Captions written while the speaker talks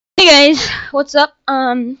guys, what's up?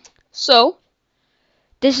 So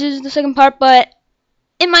this is the second part, but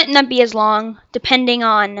it might not be as long, depending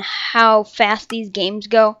on how fast these games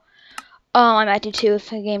go. I might do two if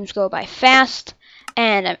the games go by fast,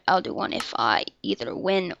 and I'll do one if I either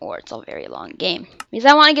win or it's a very long game. Because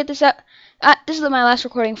I want to get this out. This is my last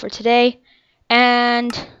recording for today,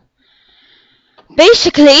 and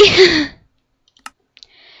basically,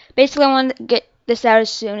 I want to get this out as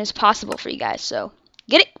soon as possible for you guys. So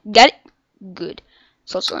get it, got it, good.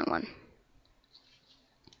 So let's learn one.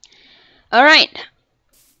 All right.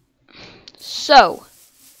 So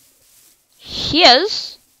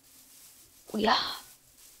here's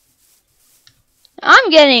I'm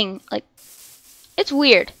getting like it's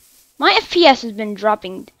weird. My FPS has been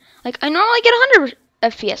dropping. Like I normally get 100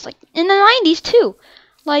 FPS, like in the 90s too.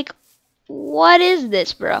 Like what is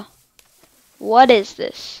this, bro? What is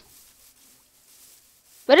this?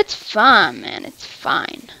 But it's fun, man. It's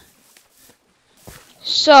fine.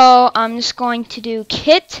 So I'm just going to do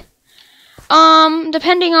kit.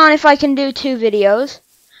 Depending on if I can do two videos.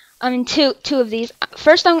 I mean two of these.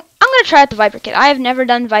 First I'm gonna try out the Viper kit. I have never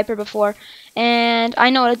done Viper before, and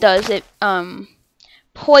I know what it does. It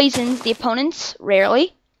poisons the opponents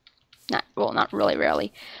rarely. Not really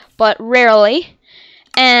rarely, but rarely.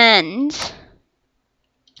 And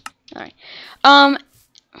alright.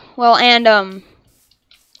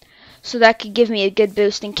 So that could give me a good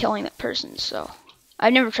boost in killing that person. So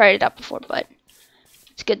I've never tried it out before, but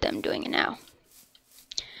it's good that I'm doing it now.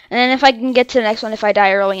 And then if I can get to the next one, if I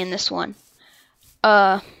die early in this one,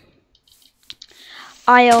 I'll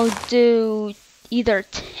do either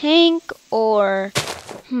tank or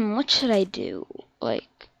what should I do? Like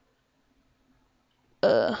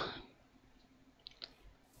well,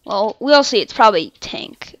 we'll see. It's probably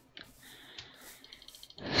tank.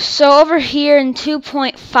 So over here in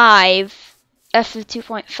 2.5, F of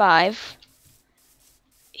 2.5,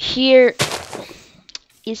 here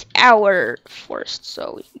is our forest,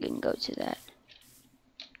 so we can go to that.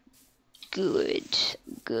 Good.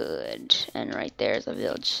 And right there is a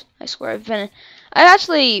village. I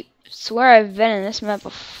actually swear I've been in this map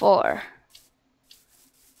before.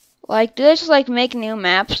 Like, do they just like make new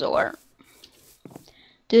maps, or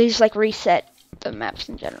do they just like reset the maps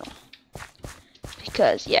in general?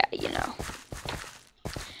 Because yeah, you know.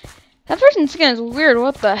 That person's skin is weird,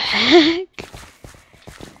 what the heck?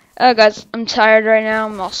 Oh guys, I'm tired right now,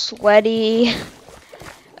 I'm all sweaty.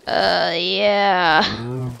 Yeah.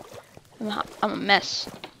 I'm a mess.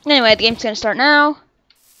 Anyway, the game's gonna start now.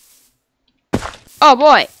 Oh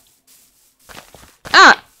boy.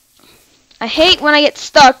 Ah! I hate when I get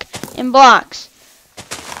stuck in blocks.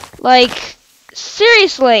 Like,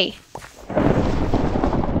 seriously.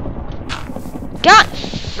 God,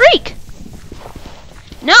 freak!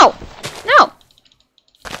 No!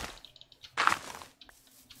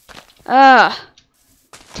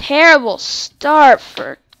 Terrible start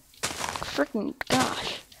for freaking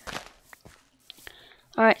gosh.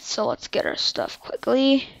 Alright, so let's get our stuff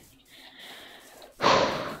quickly.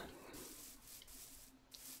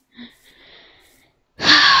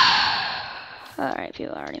 Alright,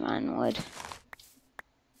 people are already mining wood.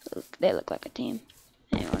 They look like a team.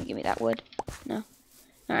 Anyone want to give me that wood? No?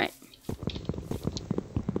 Alright.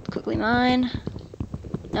 Quickly mine.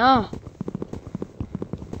 No.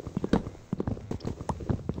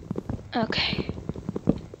 Okay.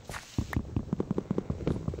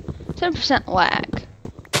 10% lag.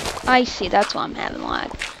 I see, that's why I'm having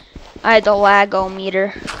lag. I had the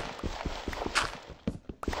lag-o-meter.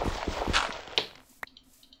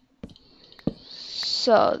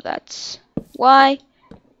 So that's why.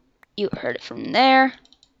 You heard it from there.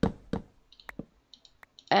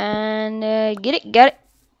 And get it.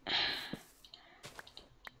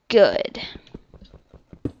 Good.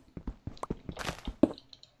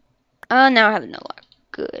 Now I have no luck.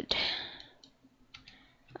 Good.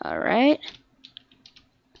 Alright.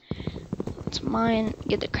 Let's mine.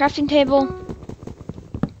 Get the crafting table.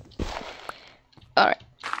 Alright.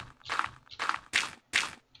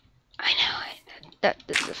 I know.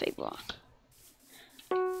 This is a fake block.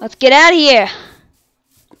 Let's get out of here.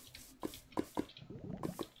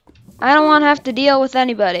 I don't want to have to deal with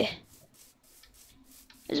anybody.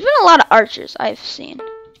 There's been a lot of archers I've seen.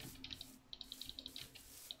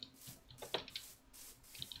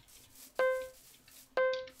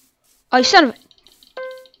 Oh, you son of a...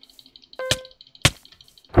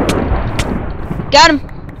 Got him.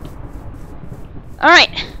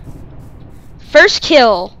 Alright. First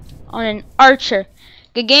kill on an archer.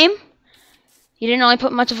 Good game. You didn't really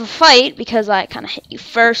put much of a fight because I kind of hit you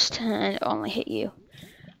first and only hit you.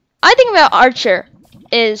 I think about archer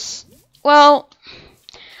is, well,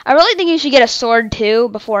 I really think you should get a sword too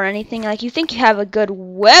before anything. Like, you think you have a good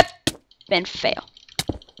weapon, fail.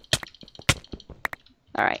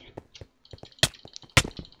 Alright.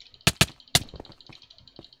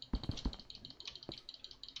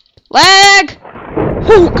 Lag!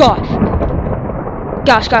 Oh gosh.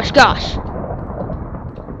 Gosh.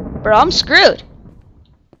 Bro, I'm screwed.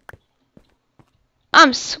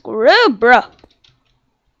 I'm screwed, bro.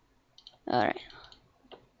 Alright.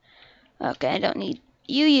 Okay, I don't need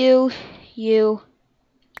you.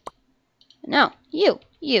 No, you.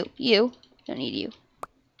 Don't need you.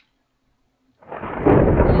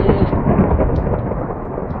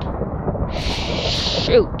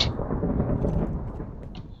 Shoot.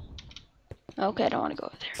 Okay, I don't want to go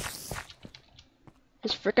over there.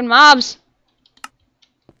 There's freaking mobs.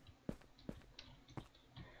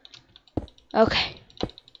 Okay.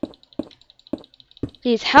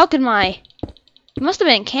 Jeez, how could my... It must have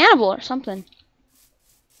been cannibal or something.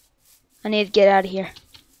 I need to get out of here.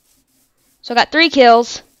 So I got 3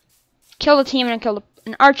 kills. Killed a team and I killed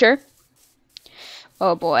an archer.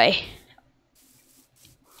 Oh boy.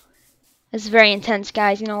 This is very intense,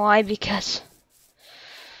 guys. You know why? Because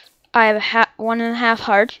I have a 1.5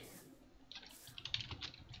 heart.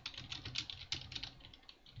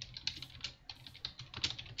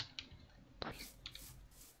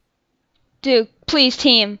 Dude, please,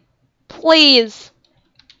 team. Please.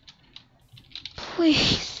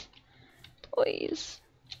 Please.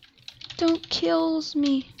 Don't kill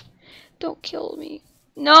me. Don't kill me.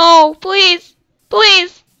 No, please.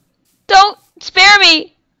 Don't spare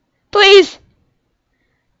me. Please.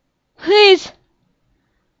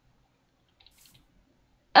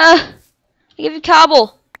 I give you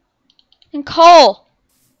cobble and coal.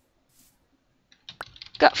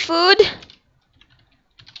 Got food?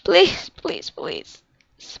 Please.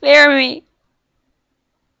 Spare me.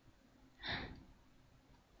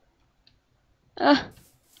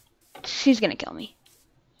 He's gonna kill me.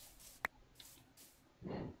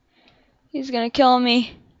 He's gonna kill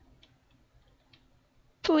me.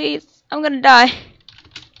 Please, I'm gonna die.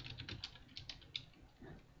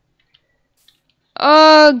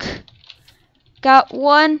 Ugh. Got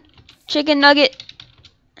 1 chicken nugget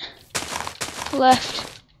left.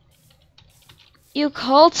 You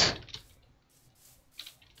cult?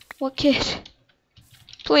 What kid?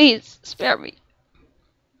 Please, spare me.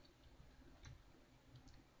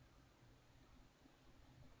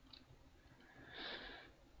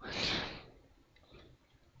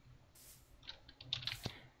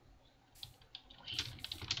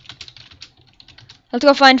 Let's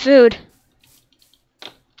go find food.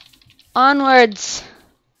 Onwards.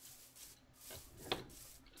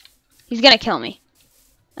 He's gonna kill me.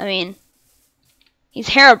 I mean, he's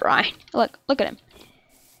Herobrine. Look at him.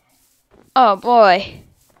 Oh boy.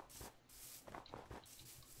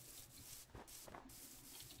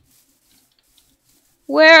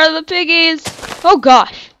 Where are the piggies? Oh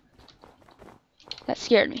gosh. That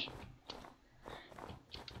scared me.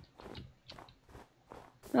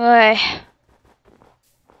 Alright.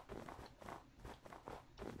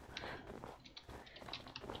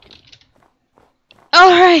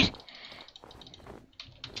 Alright.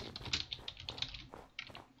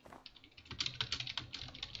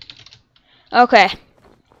 Okay.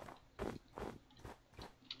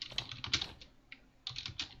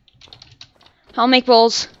 I'll make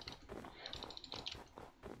bowls.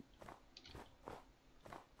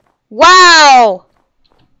 Wow!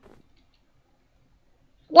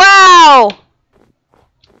 Wow!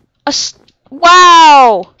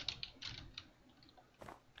 Wow!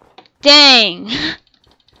 Dang.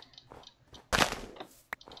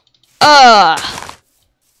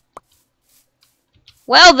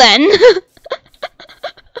 Well then.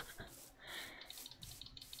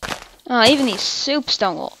 Even these soups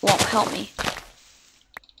won't help me.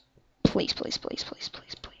 Please.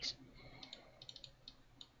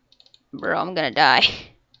 Bro, I'm gonna die.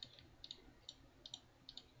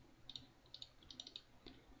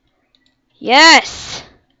 Yes!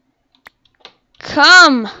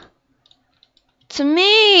 Come to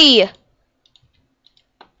me!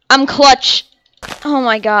 I'm clutch. Oh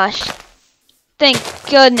my gosh. Thank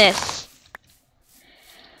goodness.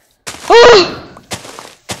 Oh!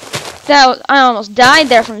 I almost died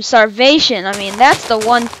there from starvation. I mean, that's the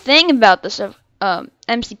one thing about this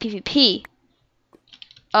MCPVP.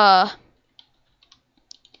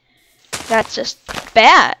 That's just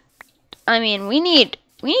bad. I mean, we need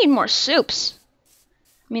more soups.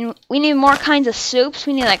 I mean, we need more kinds of soups.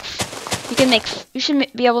 We need like you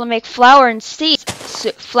should be able to make flour and seed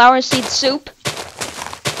soup. Flour and seed soup.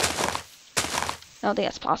 I don't think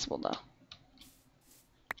that's possible though.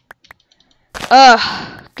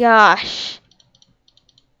 Ugh, gosh.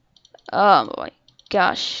 Oh my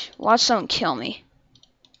gosh. Watch someone kill me.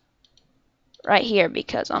 Right here,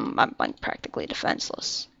 because I'm practically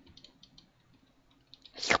defenseless.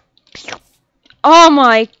 Oh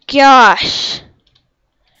my gosh.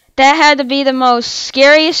 That had to be the most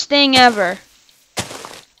scariest thing ever.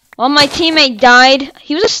 Well, my teammate died.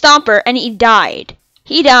 He was a stomper, and he died.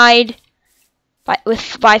 He died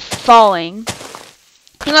by falling.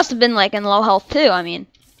 He must have been like in low health too. I mean,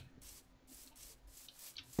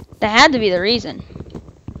 that had to be the reason.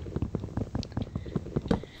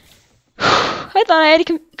 I thought I had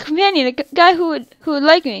a companion, a guy who would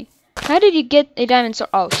like me. How did you get a diamond sword?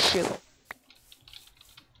 Oh shoot!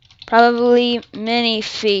 Probably mini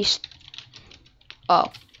feast.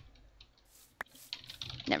 Oh,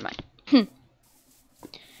 never mind.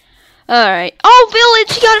 All right. Oh,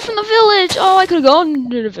 village! He got it from the village. Oh, I could have gone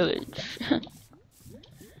to the village.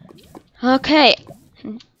 Okay.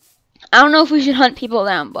 I don't know if we should hunt people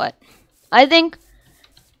down, but I think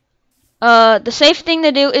the safe thing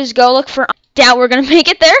to do is go look for. Doubt we're gonna make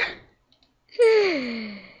it there.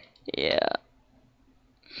 Yeah.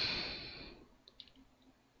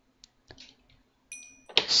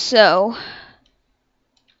 So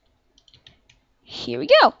here we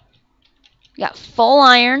go. We got full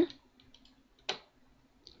iron.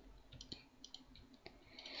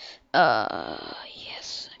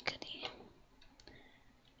 Yes, goody.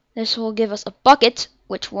 This will give us a bucket,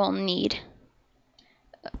 which we'll need.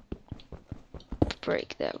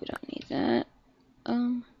 Break that. We don't need that.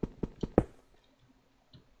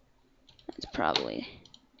 That's probably.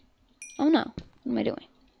 Oh no! What am I doing?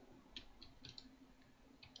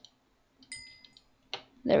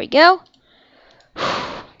 There we go.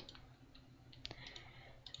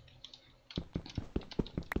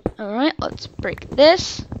 Alright, let's break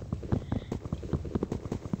this.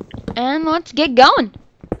 And let's get going.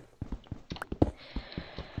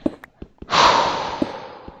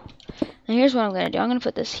 Now here's what I'm going to do. I'm going to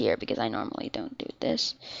put this here because I normally don't do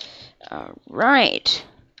this. Alright.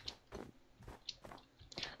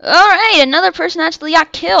 Alright, another person actually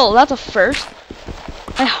got killed. That's a first.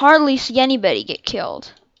 I hardly see anybody get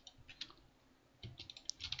killed.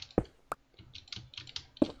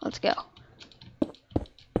 Let's go.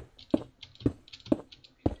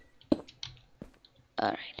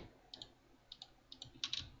 Alright.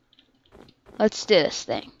 Let's do this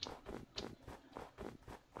thing.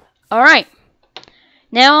 Alright.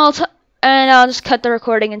 Now I'll just cut the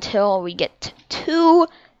recording until we get to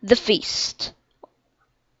the feast.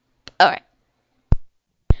 Alright.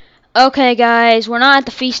 Okay, guys, we're not at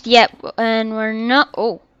the feast yet, and we're not.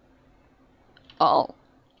 Oh. Oh.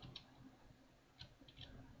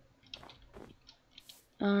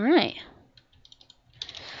 Alright.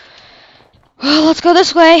 Well, let's go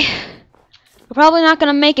this way. We're probably not going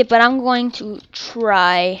to make it, but I'm going to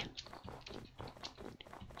try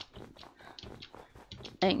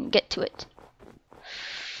and get to it.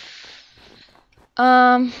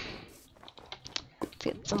 Let's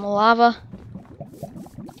get some lava.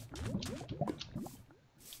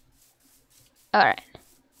 Alright.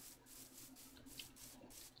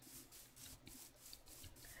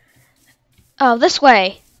 Oh, this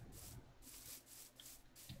way.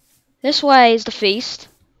 This way is the feast.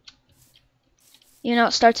 You know,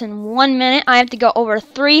 it starts in 1 minute. I have to go over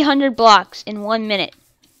 300 blocks in 1 minute.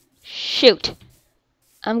 Shoot.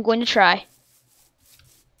 I'm going to try.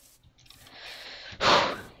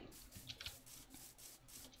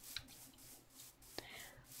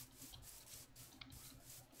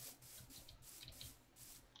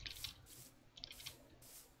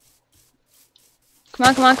 Come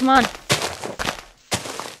on, come on, come on.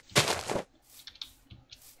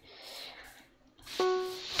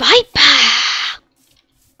 Viper!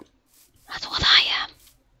 That's what I am.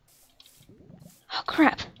 Oh,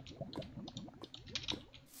 crap.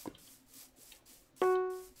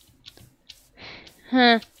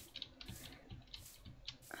 Huh.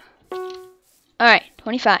 Alright,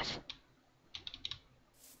 25.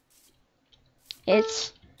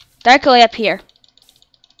 It's directly up here.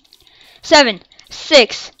 7,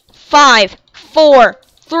 6, 5, 4,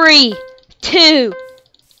 3, 2,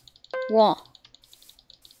 1.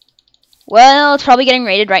 Well, it's probably getting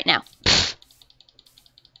raided right now. Pfft.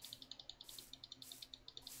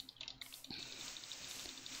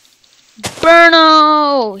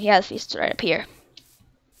 Burno! Yeah, the feast's right up here.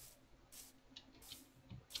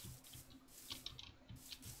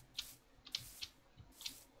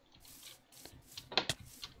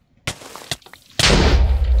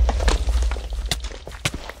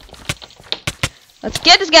 Let's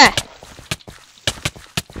get this guy.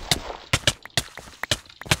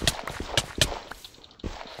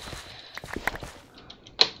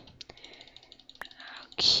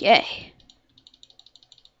 Okay.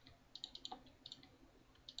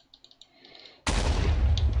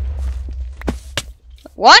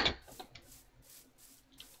 What?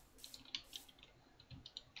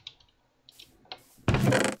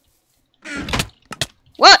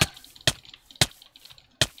 What?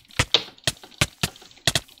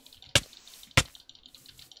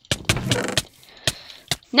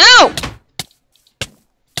 No!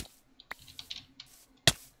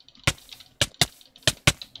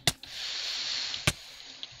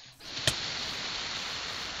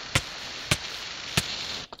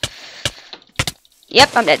 Yep,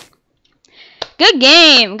 I'm dead. Good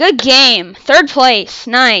game. Good game. 3rd place.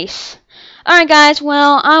 Nice. Alright, guys.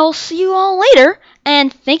 Well, I will see you all later.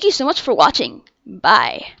 And thank you so much for watching.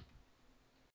 Bye.